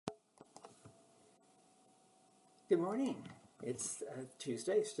Good morning. It's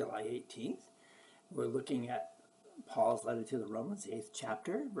Tuesday, it's July 18th. We're looking at Paul's letter to the Romans, the 8th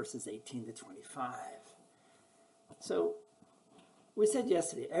chapter, verses 18 to 25. So, we said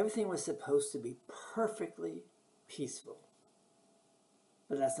yesterday, everything was supposed to be perfectly peaceful.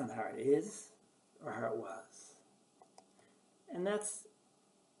 But that's not how it is, or how it was. And that's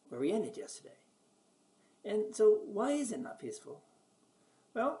where we ended yesterday. And so, why is it not peaceful?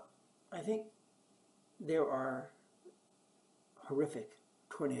 Well, I think there are horrific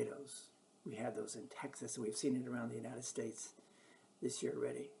tornadoes. We had those in Texas, and we've seen it around the United States this year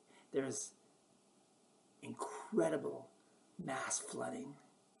already. There's incredible mass flooding.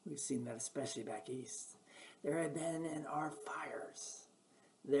 We've seen that especially back east. There have been and are fires.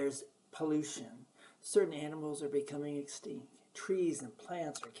 There's pollution. Certain animals are becoming extinct. Trees and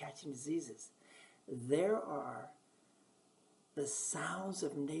plants are catching diseases. There are the sounds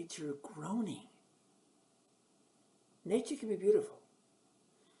of nature groaning. Nature can be beautiful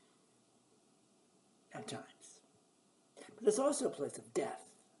at times, but it's also a place of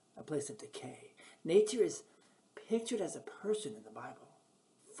death, a place of decay. Nature is pictured as a person in the Bible,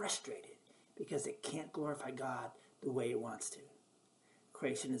 frustrated because it can't glorify God the way it wants to.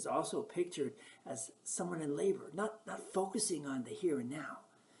 Creation is also pictured as someone in labor, not focusing on the here and now,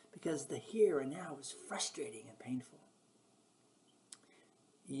 because the here and now is frustrating and painful.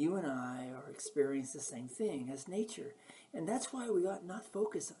 You and I are experiencing the same thing as nature. And that's why we ought not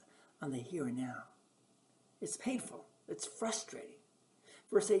focus on the here and now. It's painful. It's frustrating.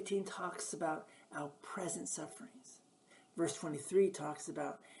 Verse 18 talks about our present sufferings. Verse 23 talks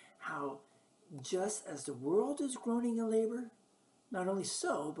about how just as the world is groaning in labor, not only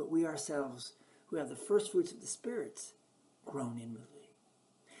so, but we ourselves who have the first fruits of the spirits groan inwardly.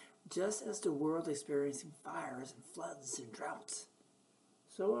 Just as the world is experiencing fires and floods and droughts,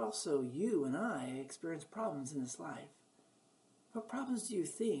 so also you and I experience problems in this life. What problems do you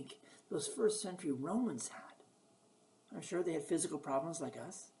think those first century Romans had? I'm sure they had physical problems like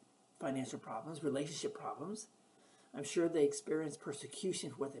us, financial problems, relationship problems. I'm sure they experienced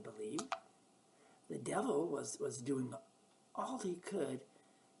persecution for what they believed. The devil was doing all he could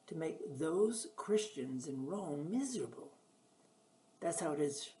to make those Christians in Rome miserable. That's how it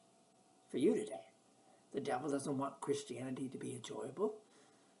is for you today. The devil doesn't want Christianity to be enjoyable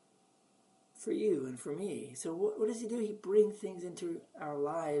for you and for me. So what does he do? He brings things into our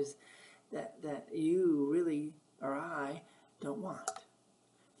lives that you really or I don't want.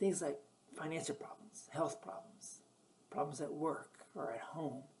 Things like financial problems, health problems, problems at work or at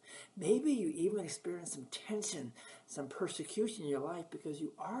home. Maybe you even experience some tension, some persecution in your life because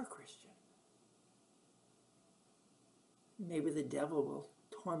you are a Christian. Maybe the devil will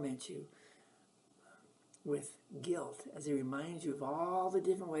torment you with guilt as he reminds you of all the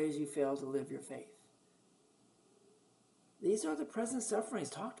different ways you failed to live your faith. These are the present sufferings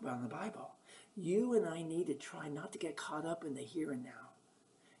talked about in the Bible. You and I need to try not to get caught up in the here and now.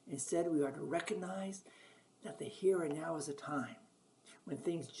 Instead, we are to recognize that the here and now is a time when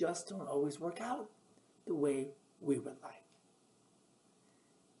things just don't always work out the way we would like.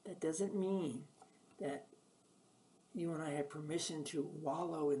 That doesn't mean that you and I have permission to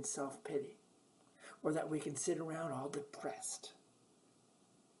wallow in self-pity, or that we can sit around all depressed.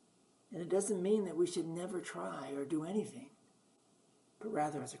 And it doesn't mean that we should never try or do anything, but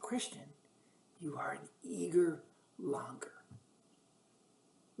rather as a Christian, you are an eager longer.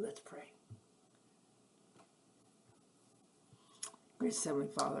 Let's pray. Gracious Heavenly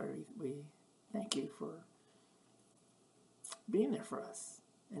Father, we thank you for being there for us.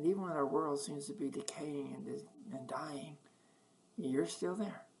 And even when our world seems to be decaying and dying, you're still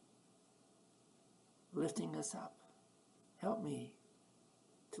there, lifting us up. Help me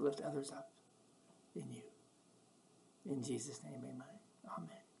to lift others up in you. In Jesus' name, amen. Amen.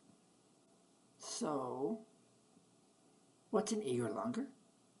 So, what's an eager longer?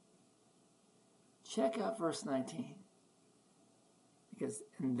 Check out verse 19.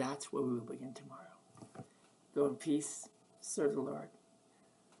 And that's where we will begin tomorrow. Go in peace. Serve the Lord.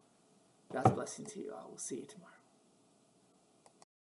 God's blessing to you all. We'll see you tomorrow.